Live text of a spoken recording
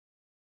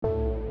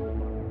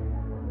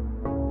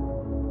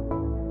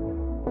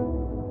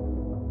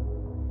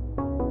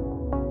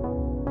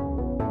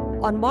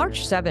On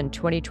March 7,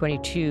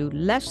 2022,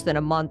 less than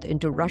a month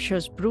into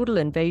Russia's brutal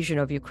invasion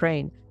of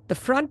Ukraine, the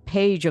front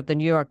page of the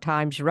New York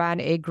Times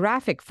ran a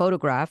graphic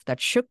photograph that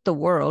shook the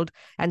world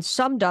and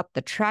summed up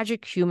the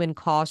tragic human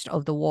cost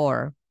of the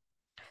war.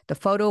 The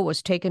photo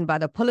was taken by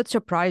the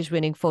Pulitzer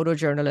Prize-winning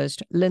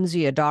photojournalist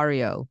Lindsay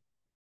Addario.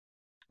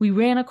 We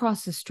ran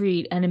across the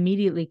street and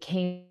immediately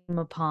came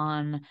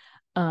upon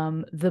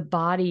the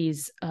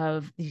bodies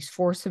of these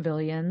four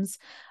civilians.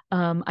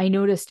 I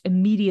noticed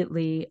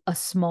immediately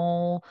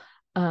a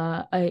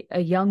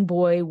young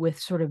boy with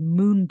sort of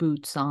moon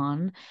boots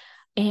on,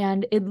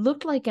 and it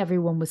looked like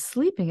everyone was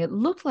sleeping. It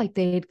looked like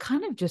they had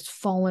kind of just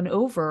fallen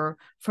over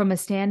from a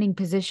standing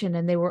position,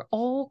 and they were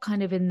all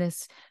kind of in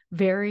this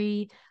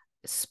very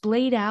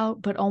splayed out,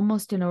 but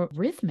almost in a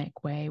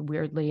rhythmic way,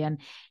 weirdly.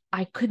 And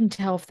I couldn't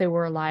tell if they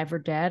were alive or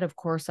dead. Of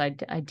course, I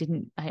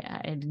didn't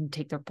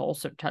take their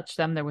pulse or touch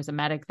them. There was a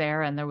medic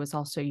there, and there was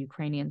also a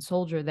Ukrainian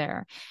soldier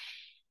there.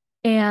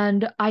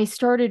 And I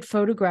started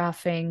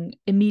photographing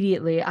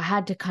immediately. I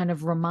had to kind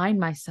of remind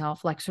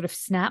myself, like sort of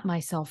snap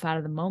myself out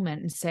of the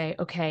moment and say,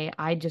 okay,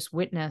 I just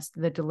witnessed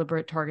the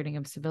deliberate targeting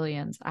of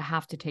civilians. I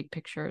have to take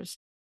pictures.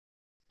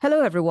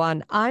 Hello,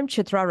 everyone. I'm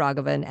Chitra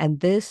Raghavan, and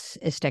this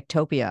is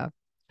Techtopia.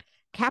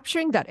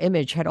 Capturing that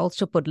image had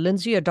also put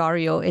Lindsay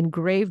Addario in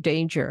grave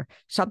danger,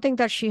 something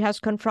that she has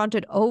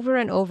confronted over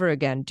and over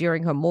again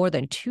during her more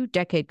than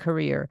two-decade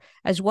career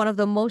as one of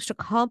the most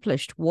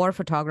accomplished war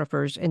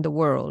photographers in the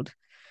world.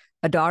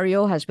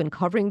 Addario has been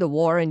covering the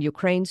war in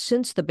Ukraine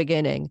since the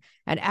beginning,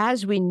 and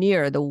as we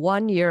near the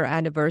one-year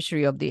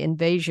anniversary of the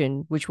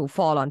invasion, which will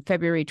fall on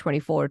February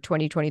 24,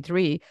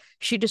 2023,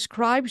 she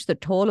describes the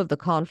toll of the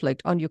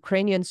conflict on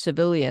Ukrainian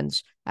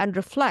civilians and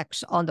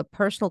reflects on the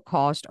personal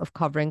cost of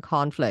covering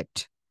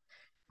conflict.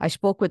 I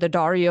spoke with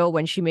Addario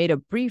when she made a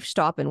brief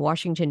stop in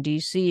Washington,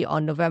 D.C.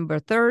 on November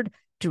 3rd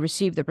to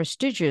receive the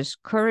prestigious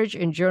Courage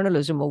in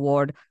Journalism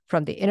Award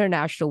from the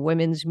International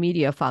Women's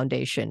Media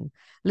Foundation.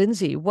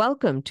 Lindsay,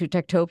 welcome to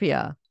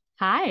Techtopia.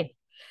 Hi.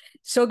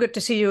 So good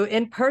to see you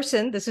in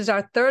person. This is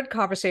our third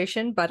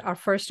conversation, but our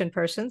first in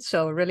person.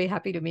 So really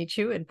happy to meet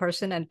you in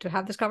person and to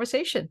have this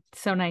conversation.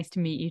 So nice to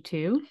meet you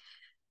too.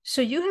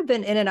 So you have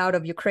been in and out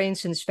of Ukraine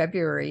since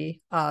February,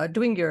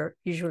 doing your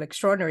usual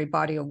extraordinary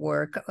body of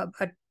work.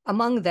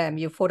 Among them,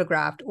 you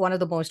photographed one of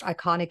the most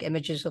iconic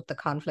images of the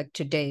conflict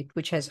to date,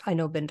 which has, I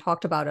know, been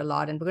talked about a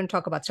lot. And we're going to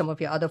talk about some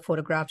of your other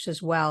photographs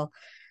as well.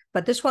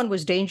 But this one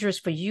was dangerous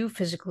for you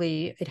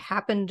physically. It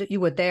happened, you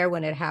were there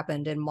when it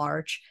happened in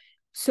March.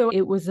 So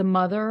it was a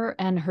mother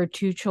and her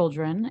two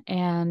children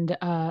and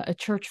a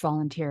church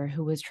volunteer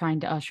who was trying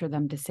to usher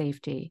them to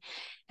safety.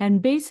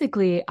 And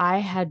basically, I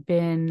had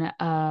been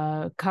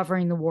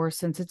covering the war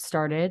since it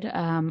started.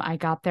 I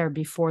got there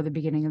before the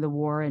beginning of the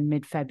war in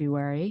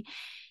mid-February.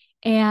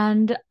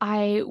 And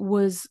I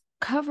was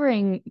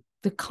covering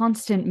the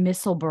constant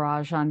missile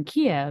barrage on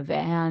Kiev,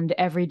 and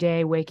every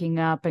day waking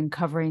up and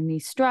covering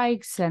these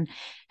strikes and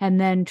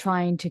then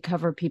trying to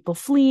cover people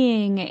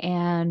fleeing,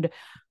 and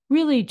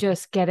really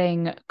just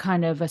getting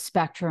kind of a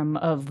spectrum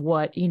of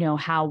what,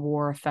 how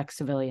war affects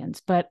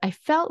civilians. But I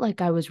felt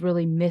like I was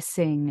really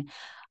missing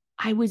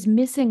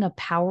a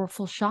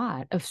powerful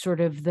shot of sort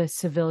of the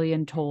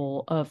civilian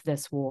toll of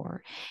this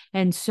war.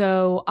 And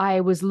so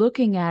I was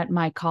looking at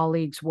my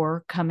colleagues'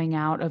 work coming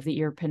out of the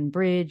Irpin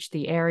Bridge,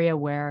 the area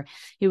where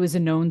it was a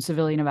known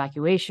civilian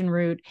evacuation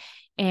route.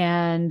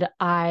 And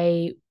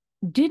I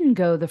didn't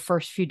go the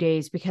first few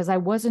days because I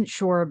wasn't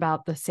sure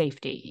about the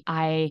safety.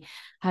 I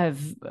have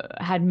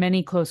had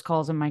many close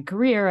calls in my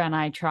career, and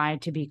I try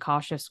to be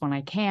cautious when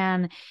I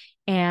can.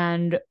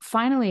 And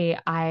finally,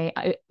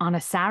 I on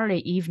a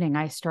Saturday evening,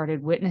 I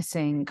started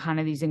witnessing kind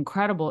of these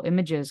incredible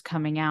images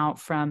coming out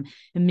from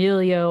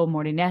Emilio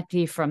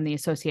Morinetti from the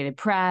Associated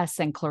Press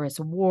and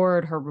Clarissa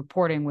Ward. Her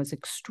reporting was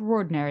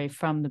extraordinary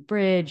from the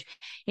bridge,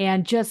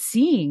 and just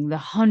seeing the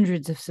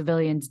hundreds of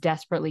civilians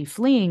desperately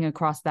fleeing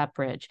across that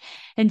bridge.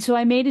 And so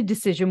I made a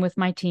decision with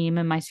my team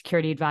and my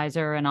security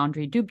advisor and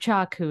Andriy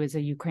Dubchak, who is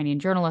a Ukrainian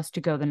journalist,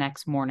 to go the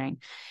next morning.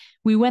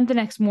 We went the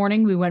next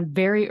morning. We went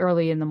very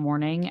early in the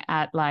morning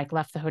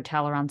left the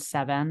hotel around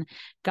 7,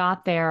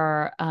 got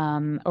there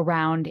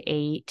around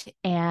 8,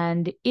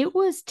 and it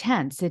was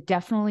tense. It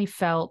definitely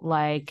felt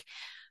like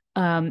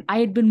I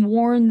had been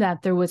warned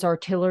that there was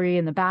artillery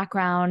in the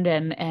background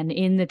and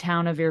in the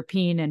town of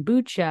Irpin and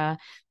Bucha.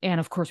 And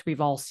of course,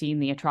 we've all seen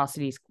the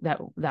atrocities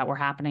that were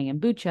happening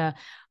in Bucha,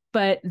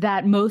 but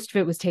that most of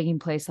it was taking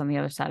place on the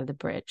other side of the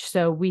bridge.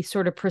 So we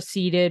sort of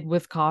proceeded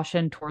with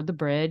caution toward the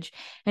bridge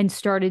and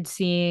started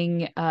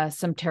seeing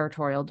some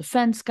territorial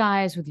defense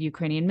guys with the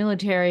Ukrainian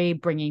military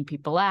bringing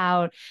people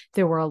out.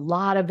 There were a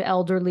lot of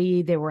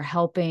elderly. They were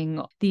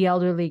helping the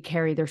elderly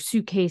carry their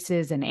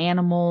suitcases and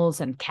animals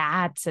and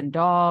cats and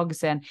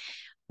dogs. And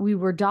we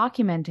were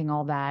documenting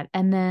all that,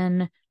 and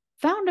then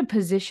found a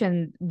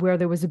position where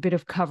there was a bit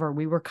of cover.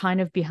 We were kind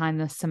of behind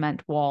the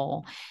cement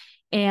wall.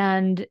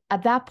 And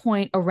at that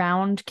point, a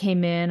round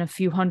came in a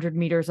few hundred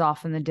meters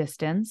off in the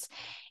distance.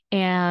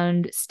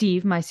 And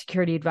Steve, my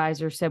security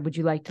advisor, said, "Would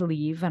you like to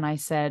leave?" And I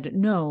said,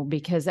 "No,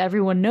 because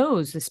everyone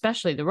knows,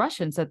 especially the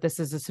Russians, that this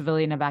is a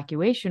civilian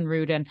evacuation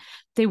route, and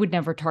they would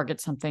never target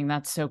something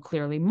that's so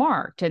clearly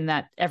marked and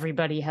that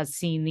everybody has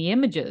seen the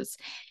images."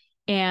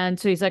 And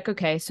so he's like,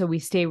 "Okay." So we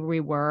stayed where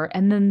we were.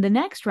 And then the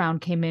next round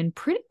came in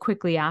pretty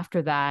quickly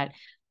after that,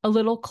 a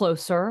little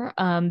closer.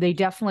 They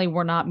definitely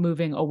were not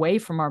moving away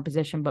from our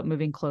position, but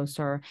moving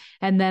closer.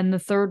 And then the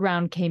third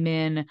round came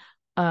in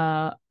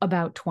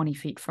about 20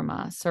 feet from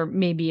us, or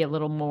maybe a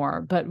little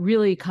more, but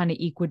really kind of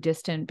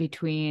equidistant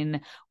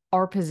between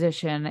our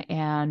position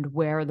and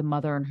where the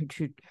mother and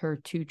her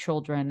two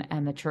children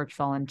and the church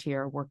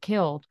volunteer were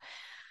killed.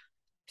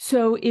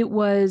 So it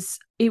was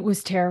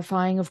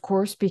terrifying, of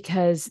course,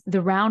 because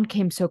the round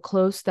came so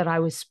close that I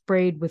was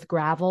sprayed with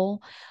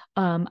gravel.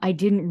 I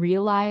didn't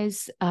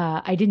realize,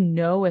 I didn't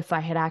know if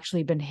I had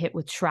actually been hit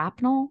with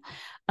shrapnel.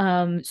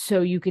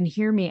 So you can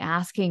hear me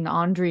asking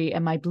Andre,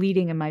 "Am I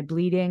bleeding? Am I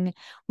bleeding?"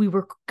 We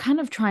were kind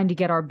of trying to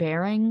get our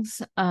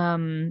bearings.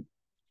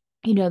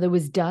 There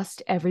was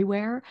dust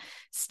everywhere.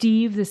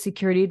 Steve, the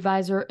security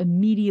advisor,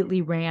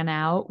 immediately ran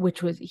out,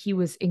 he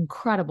was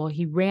incredible.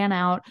 He ran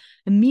out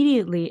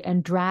immediately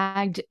and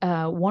dragged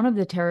one of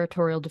the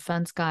territorial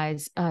defense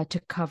guys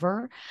to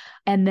cover,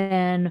 and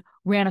then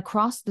ran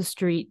across the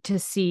street to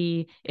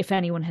see if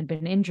anyone had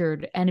been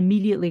injured and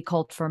immediately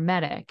called for a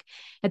medic.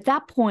 At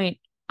that point,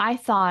 I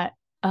thought,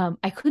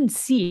 I couldn't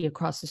see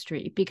across the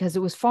street because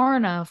it was far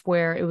enough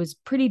where it was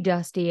pretty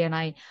dusty, and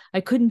I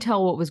couldn't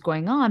tell what was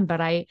going on,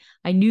 but I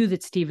knew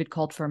that Steve had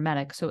called for a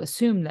medic, so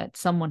assumed that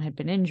someone had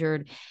been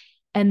injured.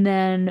 And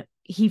then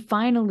he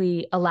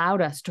finally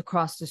allowed us to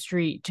cross the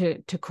street,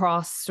 to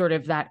cross sort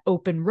of that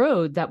open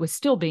road that was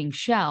still being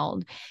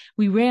shelled.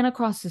 We ran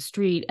across the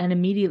street and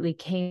immediately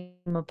came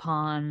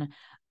upon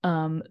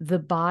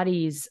the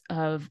bodies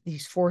of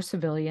these 4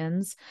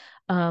 civilians.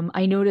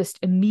 I noticed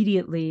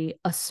immediately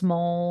a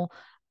small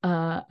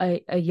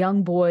a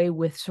young boy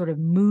with sort of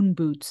moon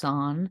boots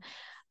on,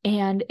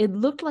 and it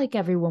looked like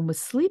everyone was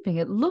sleeping.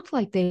 It looked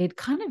like they had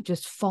kind of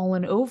just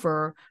fallen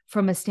over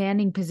from a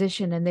standing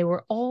position, and they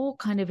were all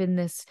kind of in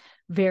this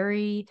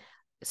very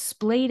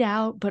splayed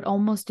out, but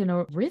almost in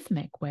a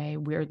rhythmic way,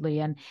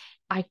 weirdly. And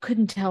I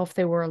couldn't tell if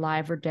they were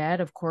alive or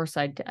dead. Of course,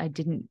 I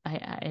didn't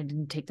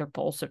take their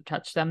pulse or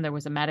touch them. There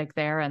was a medic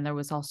there, and there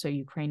was also a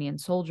Ukrainian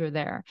soldier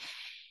there.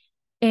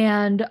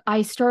 And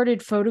I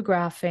started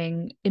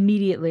photographing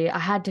immediately. I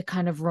had to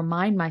kind of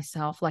remind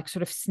myself, like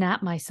sort of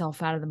snap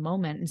myself out of the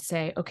moment and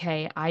say,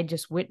 "Okay, I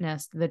just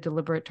witnessed the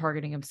deliberate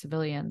targeting of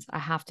civilians. I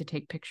have to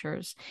take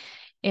pictures."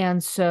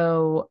 And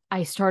so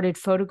I started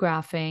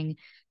photographing,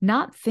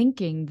 not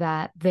thinking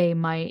that they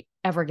might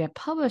ever get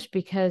published,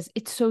 because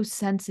it's so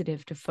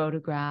sensitive to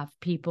photograph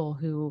people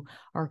who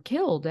are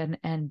killed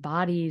and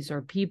bodies,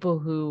 or people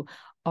who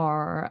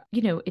are,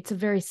 it's a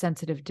very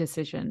sensitive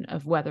decision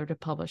of whether to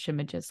publish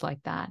images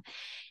like that.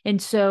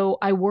 And so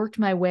I worked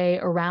my way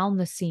around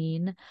the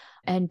scene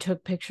and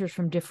took pictures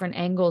from different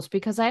angles,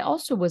 because I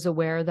also was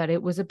aware that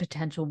it was a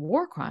potential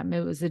war crime.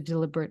 It was a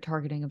deliberate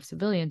targeting of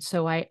civilians.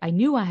 So I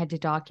knew I had to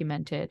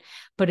document it,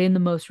 but in the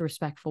most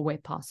respectful way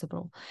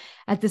possible.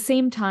 At the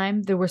same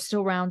time, there were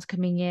still rounds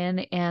coming in,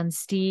 and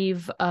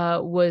Steve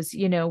was,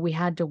 we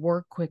had to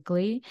work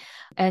quickly.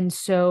 And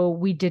so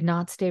we did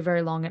not stay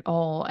very long at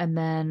all. And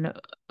then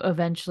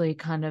eventually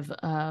kind of,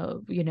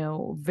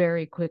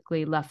 very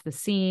quickly left the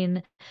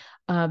scene.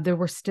 There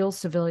were still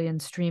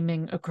civilians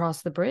streaming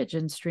across the bridge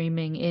and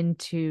streaming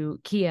into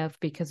Kiev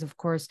because, of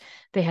course,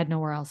 they had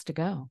nowhere else to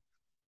go.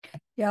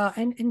 Yeah,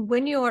 and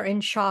when you are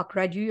in shock,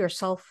 right, you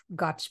yourself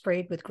got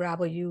sprayed with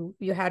gravel. You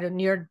had a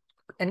near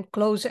and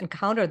close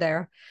encounter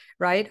there,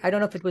 right? I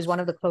don't know if it was one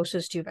of the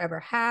closest you've ever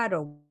had,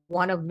 or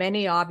one of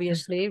many,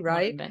 obviously,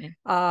 right? Many.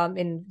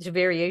 In the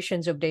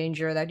variations of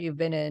danger that you've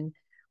been in.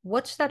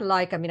 What's that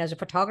like? I mean, as a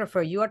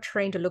photographer, you are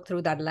trained to look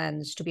through that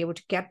lens to be able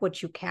to get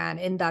what you can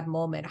in that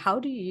moment. How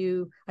do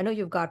you, I know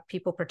you've got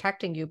people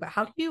protecting you, but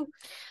how do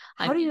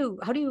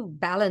you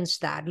balance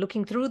that,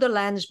 looking through the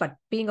lens, but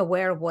being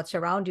aware of what's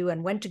around you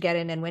and when to get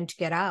in and when to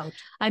get out?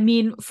 I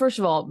mean, first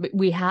of all,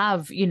 we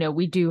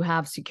do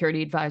have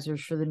security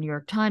advisors for the New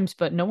York Times,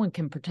 but no one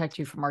can protect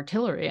you from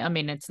artillery. I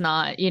mean, it's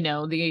not,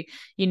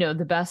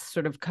 the best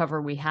sort of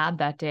cover we had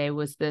that day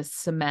was this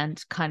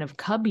cement kind of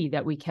cubby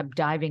that we kept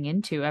diving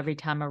into every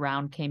time a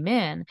round came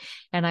in.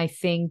 And I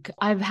think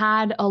I've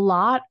had a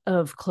lot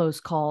of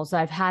close calls.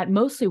 I've had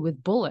mostly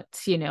with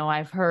bullets.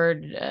 I've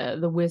heard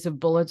the whiz of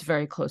bullets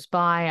very close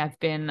by.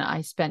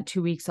 I spent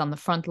 2 weeks on the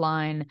front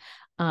line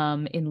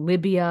in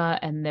Libya,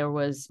 and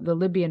the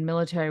Libyan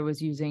military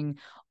was using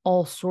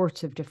all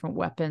sorts of different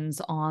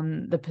weapons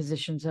on the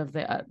positions of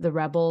the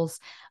rebels,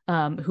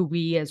 who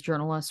we as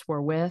journalists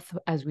were with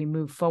as we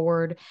move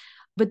forward.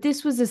 But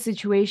this was a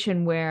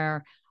situation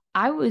where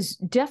I was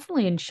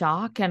definitely in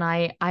shock, and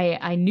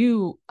I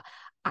knew,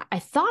 I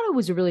thought it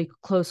was a really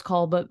close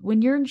call, but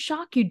when you're in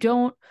shock, you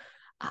don't,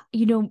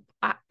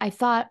 I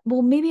thought,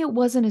 well, maybe it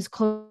wasn't as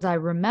close as I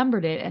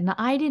remembered it. And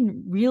I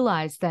didn't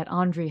realize that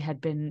Andre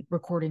had been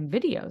recording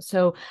video.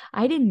 So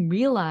I didn't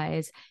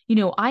realize,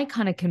 I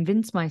kind of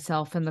convinced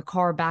myself in the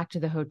car back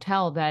to the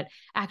hotel that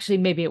actually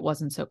maybe it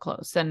wasn't so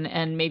close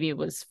and maybe it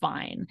was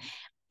fine.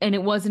 And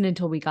it wasn't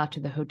until we got to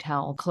the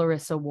hotel,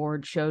 Clarissa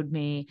Ward showed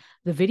me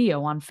the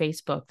video on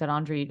Facebook that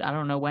Andre, I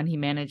don't know when he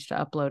managed to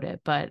upload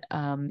it, but,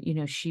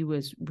 she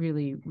was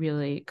really,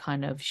 really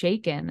kind of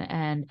shaken.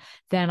 And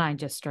then I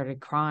just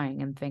started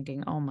crying and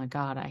thinking, oh my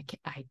God, I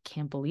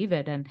can't believe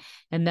it. And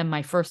then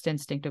my first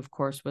instinct, of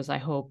course, was I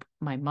hope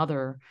my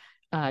mother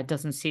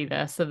doesn't see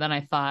this. And then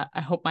I thought, I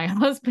hope my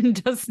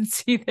husband doesn't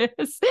see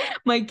this.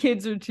 My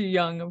kids are too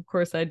young. Of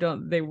course,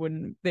 they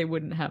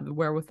wouldn't have the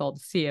wherewithal to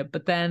see it.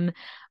 But then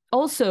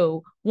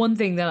also, one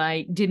thing that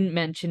I didn't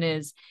mention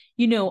is,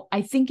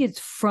 I think it's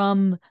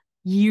from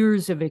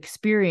years of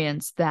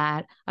experience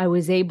that I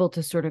was able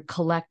to sort of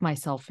collect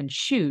myself and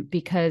shoot,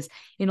 because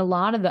in a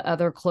lot of the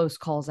other close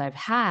calls I've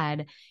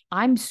had,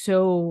 I'm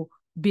so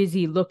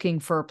busy looking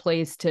for a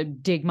place to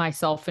dig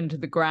myself into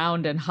the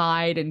ground and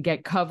hide and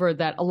get cover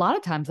that a lot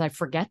of times I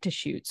forget to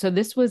shoot. So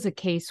this was a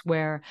case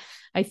where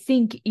I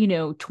think,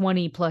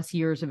 20 plus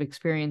years of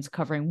experience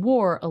covering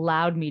war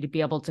allowed me to be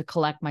able to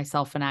collect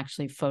myself and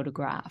actually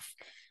photograph.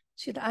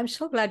 See, I'm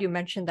so glad you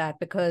mentioned that,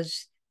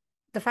 because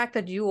the fact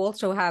that you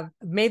also have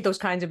made those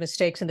kinds of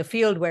mistakes in the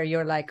field where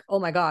you're like, oh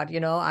my God,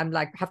 I'm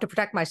like, have to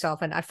protect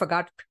myself and I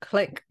forgot to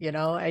click,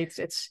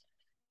 it's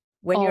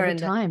when all you're the in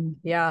time.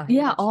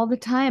 Yeah, all the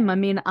time. I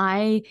mean,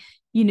 I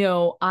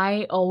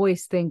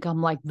always think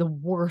I'm like the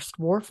worst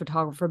war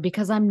photographer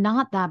because I'm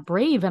not that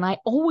brave. And I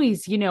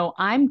always,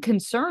 I'm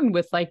concerned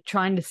with like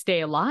trying to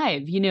stay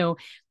alive.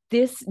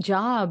 This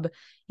job,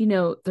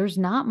 there's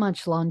not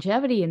much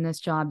longevity in this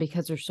job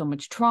because there's so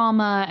much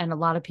trauma, and a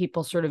lot of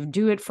people sort of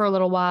do it for a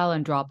little while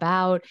and drop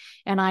out.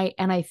 And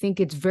I think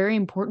it's very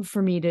important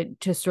for me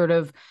to sort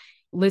of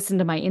listen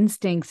to my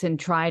instincts and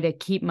try to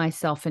keep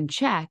myself in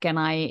check.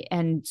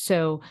 And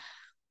so,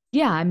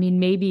 yeah, I mean,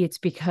 maybe it's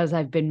because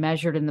I've been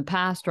measured in the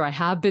past, or I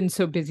have been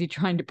so busy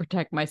trying to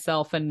protect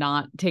myself and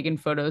not taking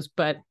photos,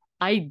 but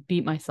I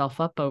beat myself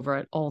up over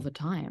it all the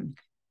time.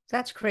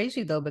 That's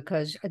crazy though,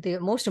 because the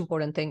most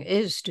important thing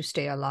is to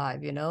stay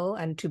alive,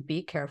 and to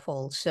be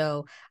careful.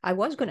 So I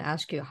was going to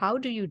ask you, how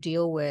do you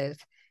deal with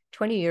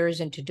 20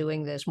 years into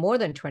doing this, more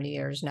than 20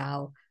 years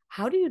now?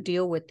 How do you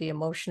deal with the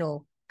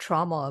emotional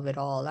trauma of it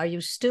all? Are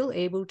you still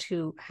able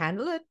to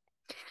handle it?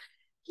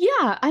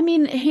 Yeah, I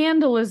mean,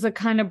 handle is a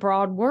kind of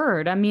broad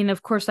word. I mean,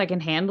 of course, I can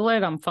handle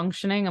it. I'm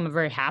functioning. I'm a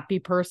very happy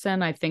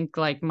person. I think,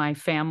 like, my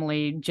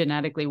family,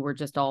 genetically, we're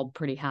just all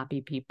pretty happy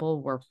people.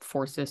 We're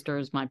four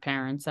sisters, my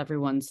parents,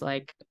 everyone's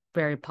like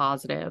very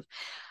positive.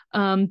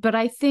 But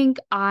I think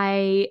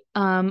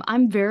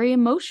I'm very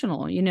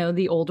emotional.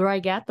 The older I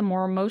get, the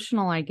more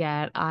emotional I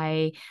get.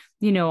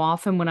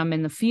 Often when I'm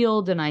in the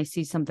field and I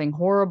see something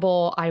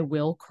horrible, I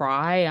will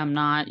cry. I'm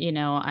not,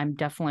 I'm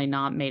definitely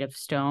not made of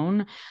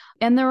stone.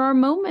 And there are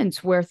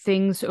moments where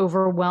things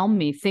overwhelm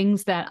me,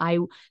 things that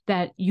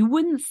you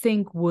wouldn't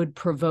think would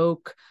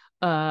provoke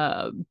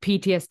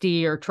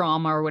PTSD or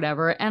trauma or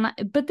whatever,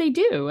 but they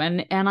do,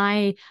 and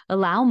I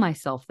allow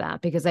myself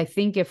that, because I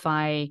think if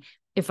I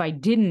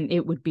didn't,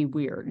 it would be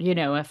weird.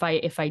 If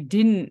I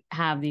didn't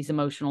have these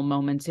emotional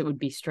moments, it would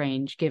be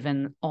strange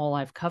given all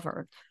I've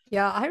covered.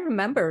 Yeah, I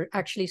remember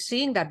actually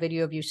seeing that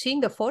video of you, seeing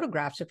the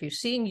photographs of you,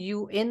 seeing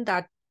you in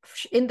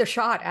the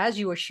shot as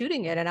you were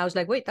shooting it. And I was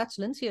like, wait, that's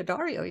Lindsay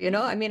Addario.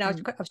 I mean, I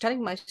was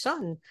telling my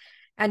son,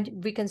 and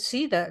we can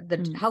see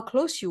how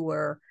close you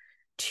were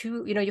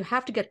to, you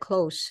have to get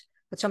close,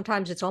 but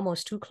sometimes it's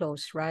almost too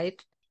close,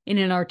 right? In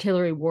an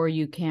artillery war,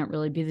 you can't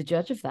really be the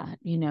judge of that.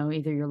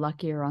 Either you're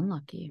lucky or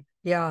unlucky.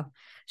 Yeah.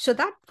 So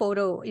that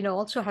photo,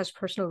 also has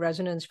personal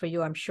resonance for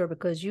you, I'm sure,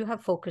 because you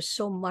have focused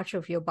so much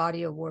of your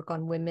body of work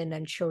on women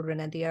and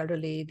children and the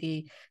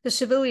elderly, the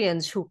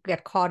civilians who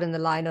get caught in the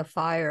line of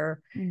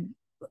fire.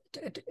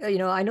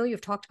 I know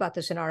you've talked about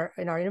this in our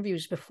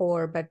interviews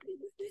before, but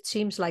it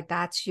seems like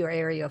that's your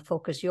area of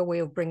focus, your way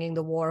of bringing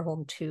the war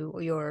home to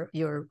your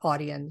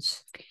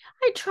audience.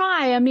 I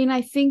try. I mean,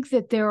 I think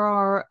that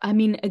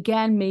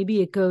again,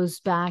 maybe it goes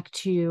back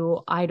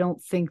to, I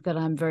don't think that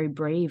I'm very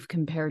brave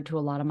compared to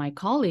a lot of my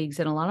colleagues.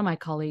 And a lot of my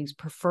colleagues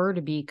prefer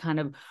to be kind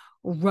of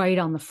right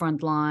on the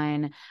front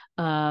line,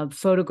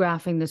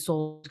 photographing the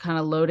soldiers, kind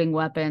of loading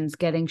weapons,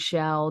 getting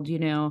shelled,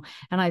 and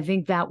I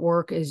think that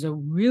work is a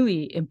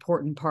really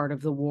important part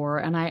of the war.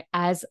 And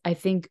I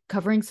think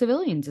covering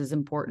civilians is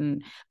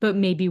important, but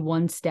maybe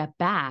one step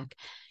back.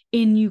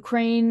 In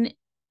Ukraine,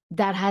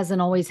 that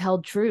hasn't always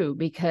held true,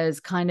 because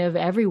kind of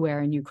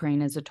everywhere in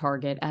Ukraine is a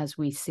target, as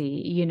we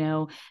see,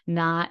 no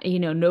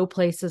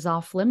place is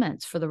off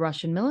limits for the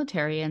Russian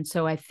military. And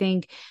so I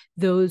think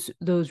those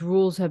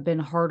rules have been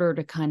harder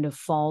to kind of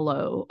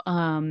follow.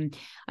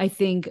 I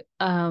think,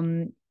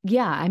 I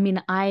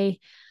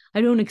I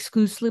don't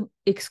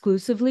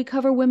exclusively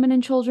cover women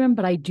and children,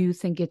 but I do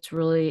think it's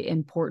really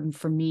important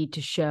for me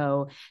to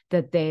show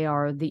that they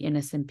are the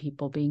innocent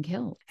people being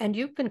killed. And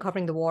you've been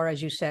covering the war,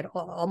 as you said,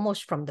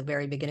 almost from the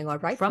very beginning, or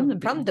right from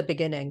the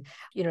beginning.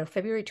 You know,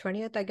 February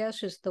 20th, I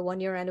guess, is the 1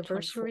 year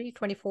anniversary,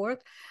 24th.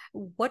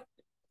 What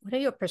are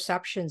your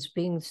perceptions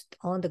being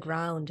on the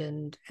ground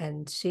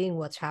and seeing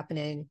what's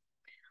happening?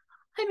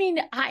 I mean,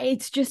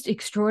 it's just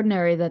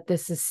extraordinary that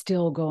this is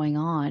still going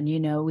on. You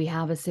know, we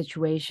have a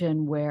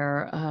situation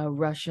where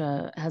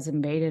Russia has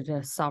invaded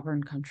a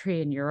sovereign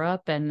country in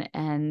Europe,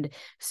 and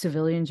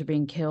civilians are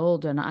being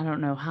killed. And I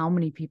don't know how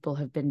many people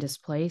have been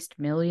displaced,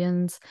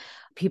 millions.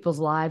 People's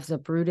lives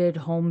uprooted,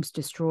 homes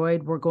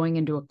destroyed. We're going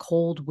into a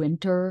cold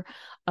winter,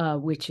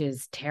 which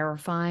is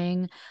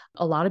terrifying.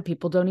 A lot of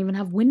people don't even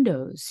have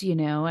windows, you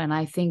know, and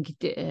I think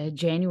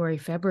January,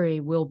 February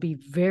will be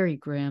very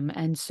grim.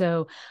 And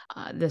so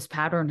this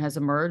pattern has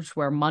emerged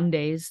where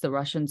Mondays, the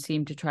Russians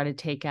seem to try to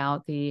take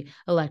out the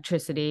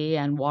electricity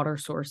and water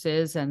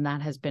sources. And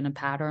that has been a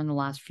pattern the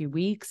last few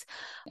weeks.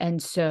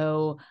 And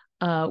so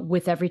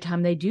with every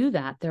time they do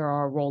that, there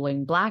are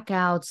rolling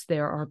blackouts.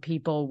 There are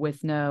people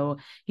with no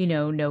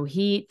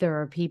heat.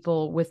 There are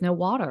people with no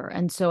water.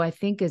 And so I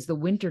think as the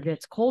winter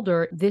gets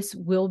colder, this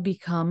will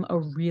become a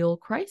real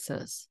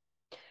crisis.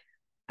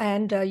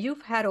 And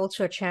you've had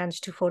also a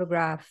chance to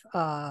photograph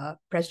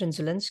President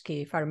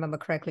Zelensky, if I remember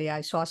correctly.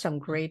 I saw some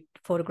great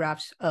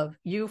photographs of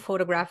you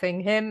photographing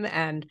him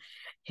and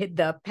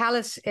the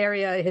palace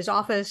area, his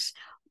office.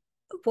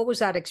 What was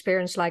that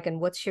experience like,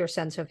 and what's your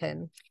sense of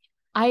him?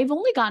 I've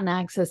only gotten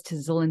access to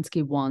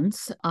Zelensky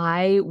once.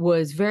 I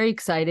was very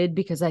excited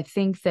because I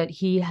think that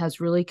he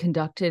has really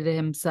conducted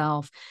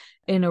himself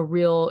in a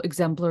real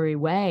exemplary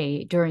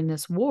way during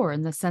this war,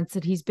 in the sense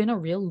that he's been a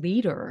real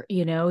leader.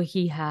 You know,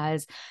 he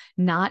has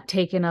not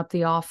taken up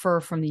the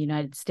offer from the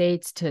United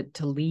States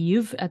to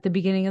leave at the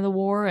beginning of the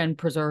war and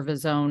preserve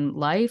his own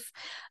life.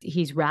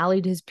 He's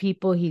rallied his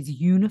people. He's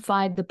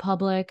unified the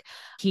public.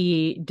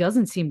 He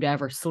doesn't seem to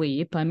ever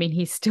sleep. I mean,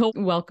 he's still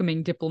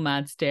welcoming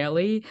diplomats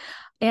daily.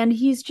 And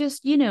he's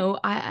just, you know,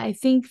 I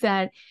think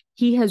that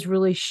he has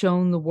really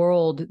shown the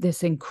world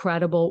this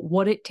incredible,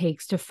 what it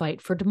takes to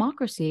fight for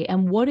democracy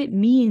and what it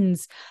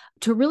means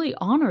to really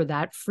honor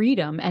that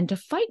freedom and to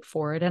fight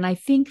for it. And I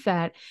think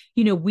that,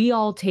 you know, we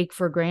all take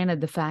for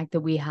granted the fact that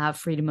we have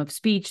freedom of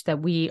speech,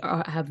 that we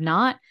have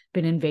not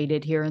been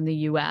invaded here in the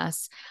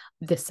US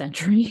this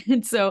century.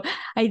 And so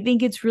I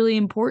think it's really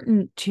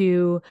important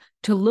to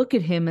look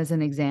at him as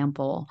an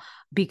example,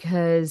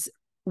 because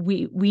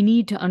we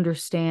need to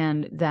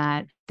understand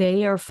that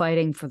they are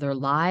fighting for their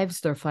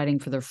lives, they're fighting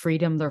for their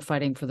freedom, they're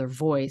fighting for their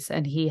voice,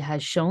 and he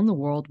has shown the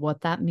world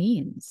what that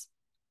means.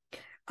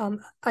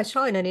 I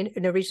saw in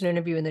a recent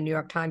interview in the New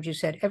York Times, you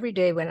said, every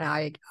day when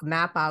I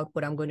map out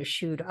what I'm going to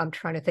shoot, I'm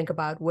trying to think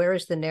about, where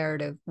is the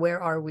narrative?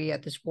 Where are we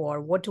at this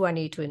war? What do I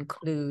need to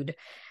include?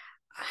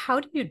 How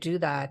do you do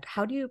that?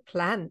 How do you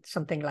plan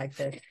something like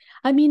this?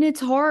 I mean,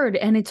 it's hard,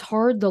 and it's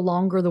hard the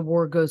longer the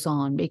war goes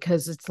on,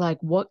 because it's like,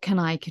 what can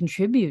I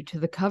contribute to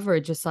the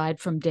coverage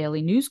aside from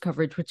daily news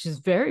coverage, which is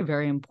very,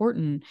 very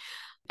important?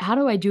 How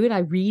do I do it? I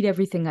read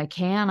everything I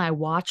can. I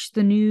watch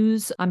the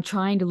news. I'm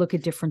trying to look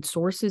at different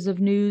sources of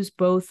news,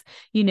 both,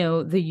 you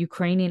know,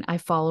 I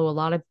follow a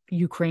lot of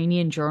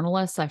Ukrainian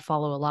journalists. I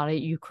follow a lot of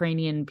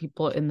Ukrainian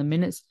people in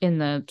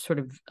the sort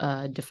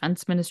of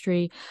defense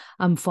ministry.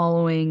 I'm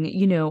following,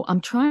 you know,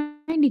 I'm trying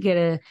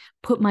to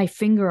put my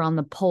finger on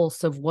the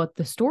pulse of what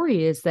the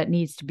story is that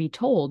needs to be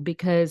told,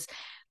 because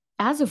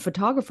as a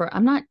photographer,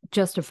 I'm not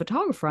just a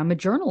photographer, I'm a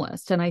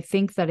journalist. And I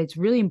think that it's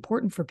really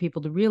important for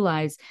people to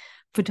realize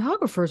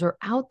photographers are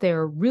out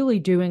there really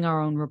doing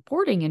our own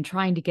reporting and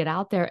trying to get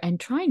out there and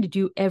trying to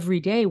do every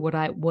day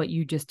what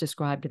you just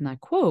described in that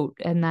quote.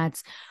 And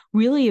that's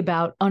really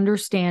about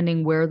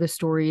understanding where the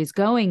story is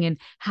going and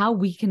how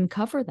we can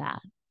cover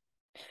that.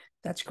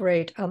 That's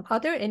great. Are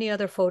there any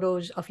other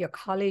photos of your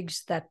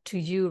colleagues that to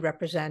you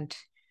represent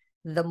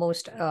the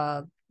most,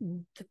 the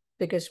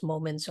biggest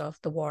moments of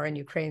the war in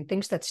Ukraine,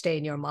 things that stay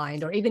in your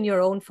mind, or even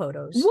your own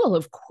photos? Well,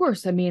 of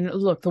course. I mean,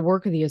 look, the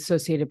work of the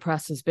Associated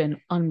Press has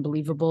been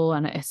unbelievable.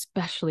 And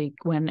especially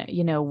when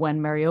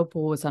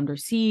Mariupol was under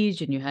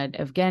siege and you had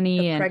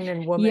Evgeny, the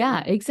pregnant woman,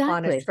 yeah, exactly,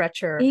 on a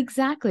stretcher.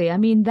 Exactly. I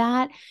mean,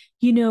 that,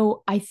 you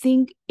know, I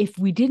think if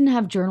we didn't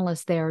have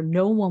journalists there,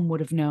 no one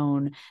would have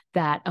known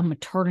that a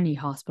maternity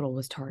hospital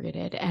was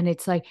targeted. And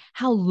it's like,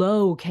 how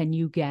low can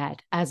you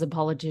get as a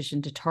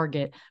politician to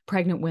target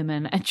pregnant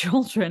women and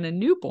children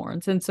and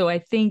newborns? And so I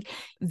think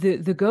the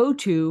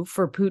go-to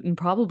for Putin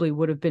probably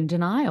would have been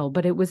denial,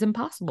 but it was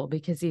impossible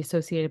because the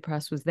Associated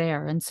Press was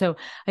there. And so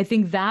I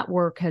think that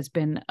work has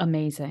been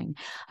amazing.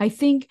 I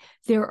think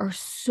there are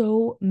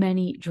so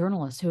many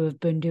journalists who have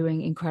been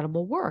doing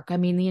incredible work. I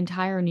mean, the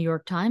entire New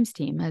York Times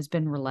team has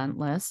been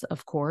relentless,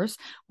 of course.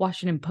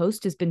 Washington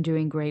Post has been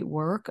doing great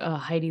work.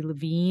 Heidi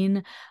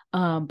Levine,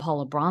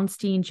 Paula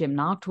Bronstein, Jim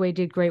Nachtwey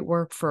did great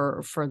work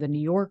for The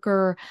New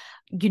Yorker.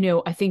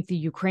 I think the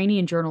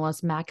Ukrainian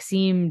journalist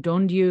Maxim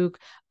Dondiuk,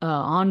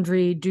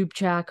 Andriy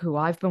Dubchak, who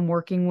I've been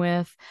working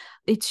with,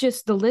 it's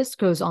just the list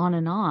goes on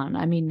and on.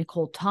 I mean,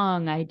 Nicole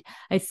Tung,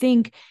 I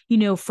think,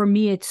 for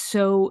me, it's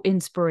so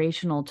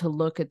inspirational to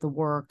look at the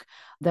work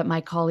that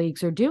my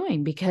colleagues are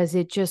doing because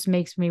it just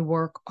makes me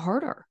work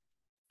harder.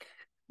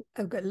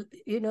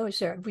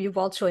 Sarah, you've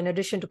also, in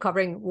addition to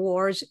covering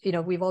wars,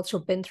 we've also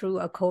been through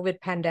a COVID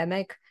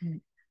pandemic.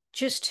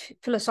 Just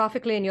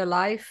philosophically in your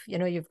life,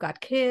 you've got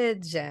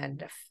kids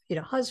and,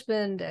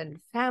 husband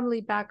and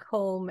family back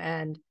home.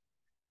 And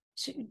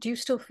do you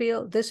still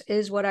feel this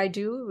is what I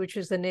do, which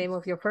is the name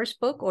of your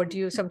first book? Or do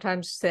you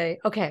sometimes say,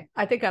 okay,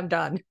 I think I'm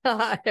done.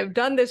 I have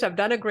done this. I've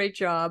done a great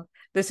job.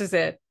 This is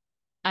it.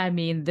 I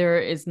mean, there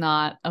is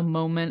not a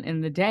moment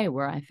in the day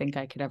where I think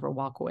I could ever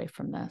walk away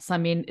from this. I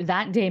mean,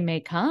 that day may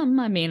come.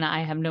 I mean,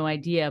 I have no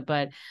idea,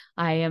 but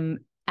I am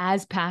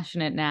as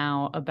passionate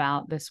now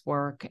about this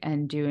work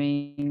and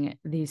doing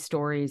these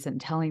stories and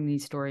telling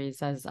these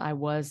stories as I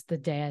was the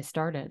day I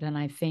started. And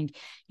I think,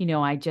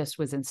 I just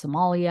was in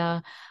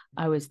Somalia.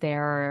 I was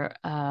there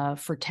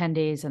for 10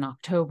 days in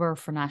October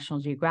for National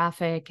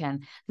Geographic,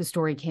 and the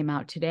story came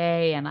out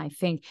today. And I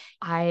think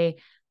I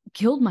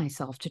killed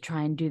myself to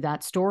try and do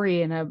that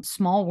story in a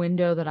small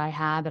window that I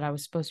had, that I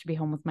was supposed to be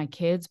home with my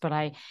kids.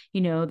 But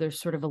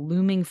there's sort of a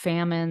looming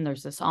famine.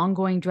 There's this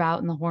ongoing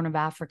drought in the Horn of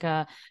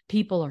Africa.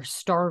 People are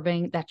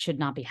starving. That should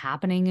not be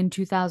happening in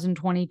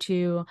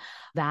 2022.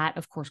 That,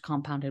 of course,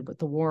 compounded with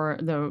the war,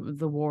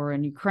 the war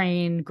in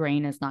Ukraine.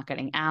 Grain is not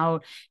getting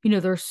out.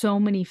 There are so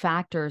many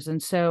factors.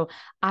 And so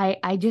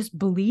I just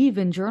believe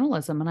in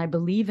journalism, and I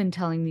believe in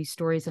telling these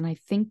stories. And I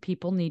think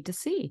people need to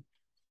see.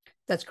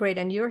 That's great.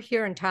 And you're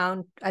here in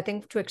town, I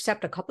think, to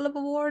accept a couple of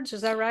awards.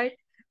 Is that right?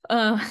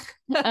 The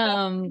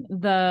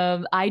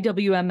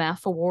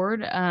IWMF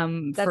award.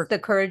 That's the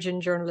Courage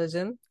in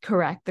Journalism.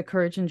 Correct. The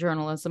Courage in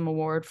Journalism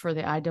award for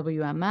the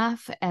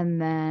IWMF.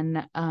 And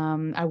then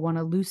I won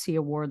a Lucy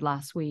Award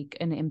last week,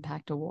 an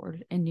Impact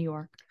Award in New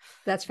York.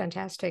 That's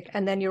fantastic.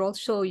 And then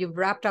you've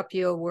wrapped up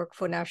your work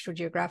for National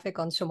Geographic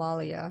on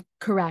Somalia.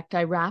 Correct.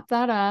 I wrapped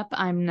that up.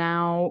 I'm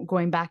now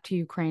going back to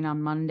Ukraine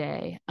on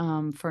Monday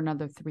for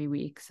another 3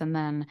 weeks. And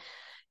then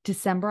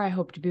December, I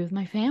hope to be with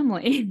my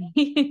family.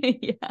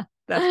 Yeah.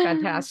 That's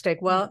fantastic.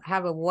 Well,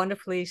 have a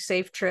wonderfully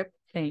safe trip.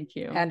 Thank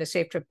you. And a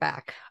safe trip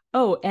back.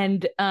 Oh,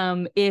 and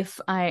if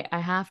I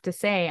have to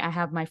say, I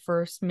have my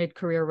first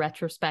mid-career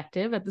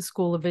retrospective at the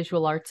School of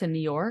Visual Arts in New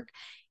York.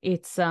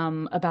 It's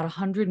about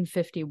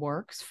 150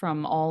 works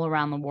from all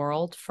around the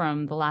world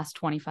from the last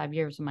 25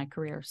 years of my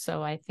career.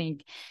 So I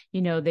think,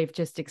 they've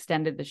just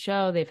extended the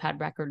show. They've had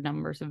record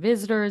numbers of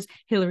visitors.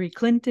 Hillary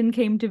Clinton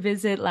came to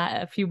visit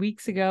a few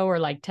weeks ago, or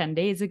like 10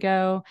 days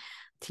ago.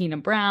 Tina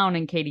Brown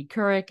and Katie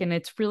Couric, and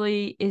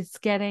it's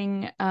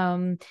getting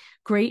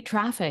great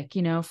traffic,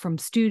 from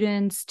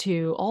students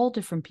to all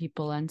different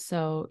people. And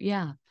so,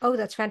 yeah. Oh,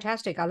 that's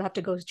fantastic. I'll have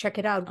to go check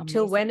it out. Amazing.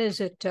 Till when is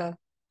it?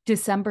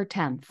 December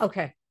 10th.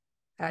 Okay.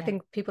 I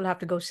think people have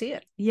to go see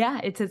it. Yeah,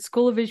 it's at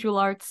School of Visual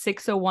Arts,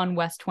 601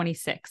 West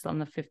 26th on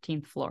the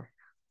 15th floor.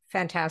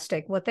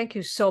 Fantastic. Well, thank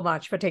you so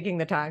much for taking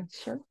the time.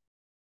 Sure.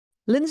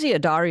 Lindsay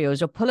Addario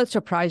is a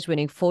Pulitzer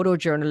Prize-winning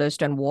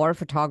photojournalist and war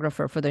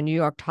photographer for the New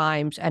York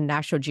Times and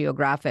National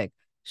Geographic.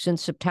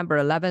 Since September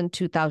 11,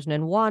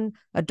 2001,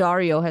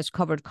 Addario has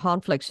covered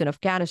conflicts in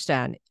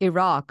Afghanistan,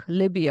 Iraq,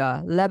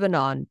 Libya,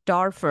 Lebanon,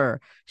 Darfur,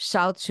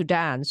 South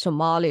Sudan,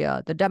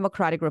 Somalia, the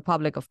Democratic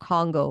Republic of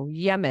Congo,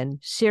 Yemen,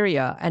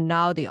 Syria, and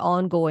now the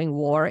ongoing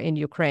war in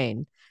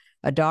Ukraine.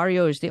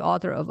 Addario is the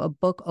author of a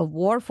book of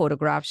war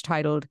photographs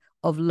titled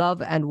Of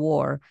Love and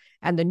War,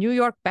 and the New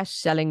York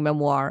best-selling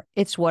memoir,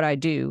 It's What I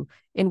Do,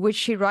 in which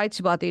she writes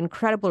about the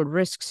incredible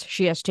risks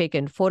she has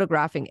taken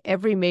photographing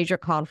every major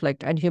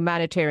conflict and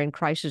humanitarian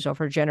crisis of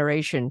her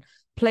generation,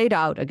 played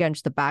out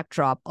against the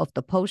backdrop of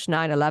the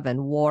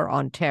post-9/11 war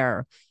on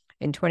terror.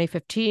 In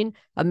 2015,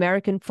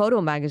 American Photo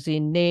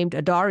magazine named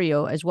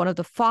Addario as one of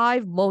the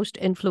 5 most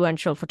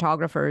influential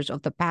photographers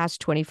of the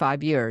past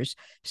 25 years,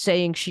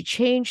 saying she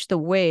changed the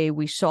way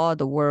we saw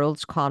the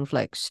world's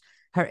conflicts.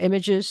 Her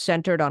images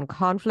centered on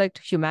conflict,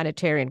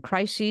 humanitarian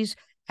crises,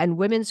 and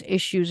women's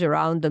issues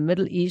around the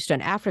Middle East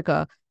and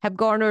Africa have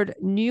garnered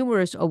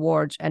numerous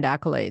awards and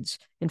accolades.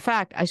 In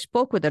fact, I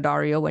spoke with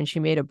Addario when she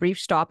made a brief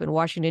stop in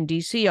Washington,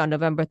 D.C. on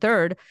November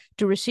 3rd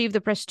to receive the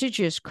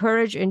prestigious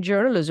Courage in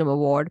Journalism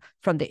Award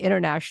from the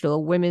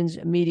International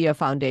Women's Media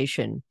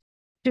Foundation.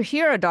 To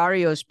hear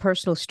Addario's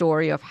personal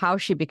story of how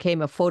she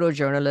became a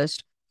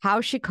photojournalist, how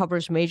she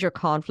covers major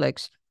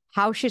conflicts,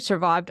 how she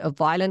survived a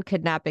violent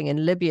kidnapping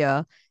in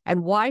Libya,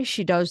 and why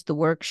she does the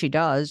work she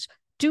does,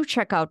 do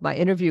check out my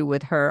interview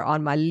with her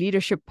on my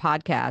leadership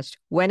podcast,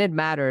 When It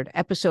Mattered,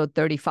 episode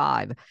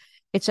 35.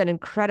 It's an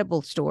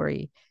incredible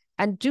story.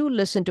 And do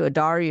listen to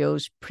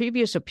Addario's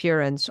previous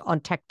appearance on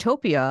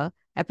Techtopia,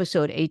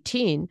 episode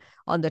 18,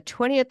 on the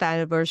 20th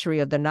anniversary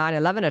of the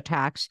 9/11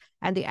 attacks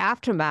and the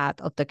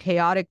aftermath of the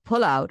chaotic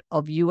pullout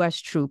of U.S.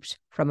 troops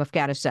from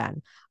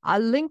Afghanistan.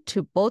 I'll link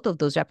to both of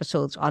those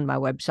episodes on my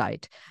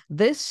website.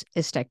 This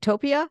is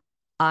Techtopia.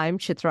 I'm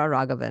Chitra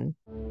Raghavan.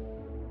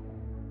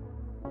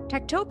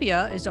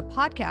 Techtopia is a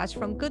podcast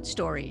from Good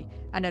Story,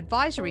 an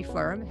advisory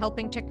firm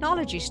helping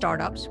technology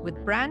startups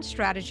with brand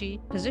strategy,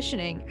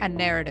 positioning, and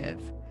narrative.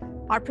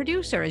 Our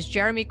producer is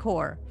Jeremy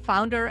Kaur,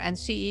 founder and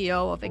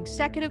CEO of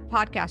Executive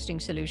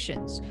Podcasting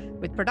Solutions,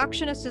 with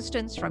production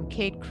assistance from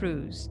Kate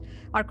Cruz.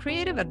 Our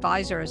creative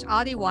advisor is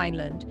Adi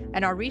Wineland,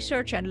 and our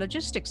research and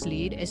logistics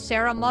lead is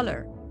Sarah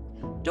Muller.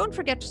 Don't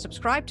forget to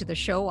subscribe to the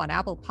show on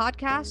Apple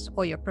Podcasts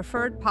or your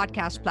preferred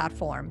podcast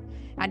platform.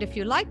 And if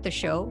you like the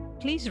show,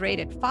 please rate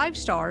it 5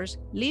 stars,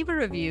 leave a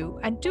review,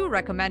 and do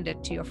recommend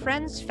it to your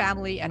friends,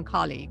 family, and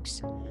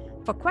colleagues.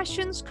 For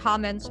questions,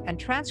 comments, and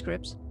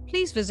transcripts,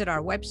 please visit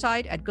our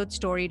website at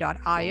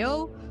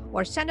goodstory.io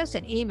or send us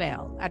an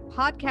email at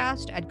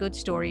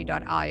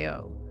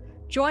podcast@goodstory.io.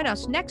 Join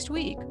us next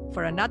week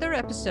for another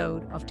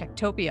episode of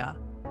Techtopia.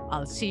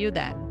 I'll see you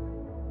then.